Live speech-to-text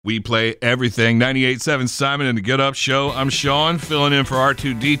We play everything. 98.7 Simon and the Get Up Show. I'm Sean, filling in for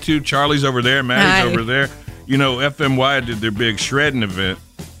R2D2. Charlie's over there. Maddie's over there. You know, FMY did their big shredding event.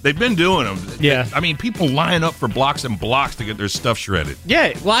 They've been doing them. Yeah. I mean, people line up for blocks and blocks to get their stuff shredded.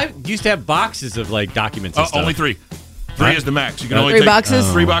 Yeah. Well, I used to have boxes of, like, documents and stuff. Only 3. 3 is the max. You can only 3 take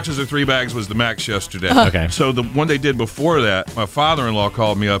boxes? 3 boxes or 3 bags was the max yesterday. Okay. So the one they did before that, my father-in-law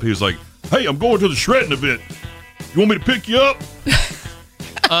called me up. He was like, "Hey, I'm going to the shredding event. You want me to pick you up?"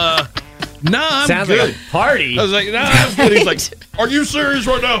 Nah, I'm Sounds good. like a party. I was like, "Nah, I'm good." He's like, "Are you serious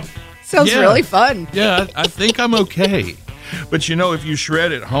right now?" Sounds really fun. Yeah, I think I'm okay. But you know, if you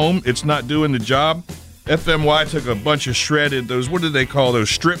shred at home, it's not doing the job. FMY took a bunch of shredded, what do they call those,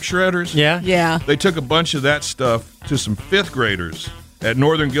 strip shredders? Yeah. Yeah. They took a bunch of that stuff to some 5th graders at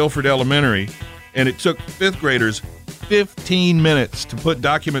Northern Guilford Elementary, and it took 5th graders 15 minutes to put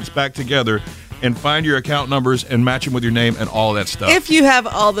documents back together and find your account numbers and match them with your name and all that stuff. If you have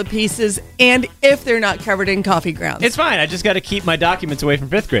all the pieces and if they're not covered in coffee grounds. It's fine. I just got to keep my documents away from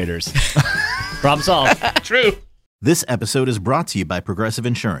 5th graders. Problem solved. True. This episode is brought to you by Progressive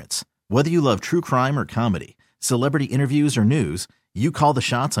Insurance. Whether you love true crime or comedy, celebrity interviews or news, you call the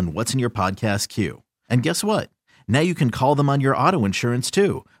shots on what's in your podcast queue. And guess what? Now you can call them on your auto insurance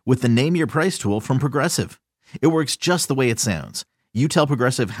too with the Name Your Price tool from Progressive. It works just the way it sounds. You tell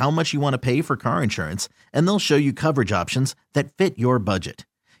Progressive how much you want to pay for car insurance, and they'll show you coverage options that fit your budget.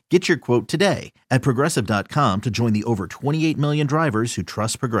 Get your quote today at Progressive.com to join the over 28 million drivers who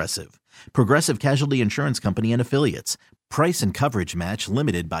trust Progressive. Progressive Casualty Insurance Company and Affiliates. Price and coverage match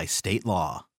limited by state law.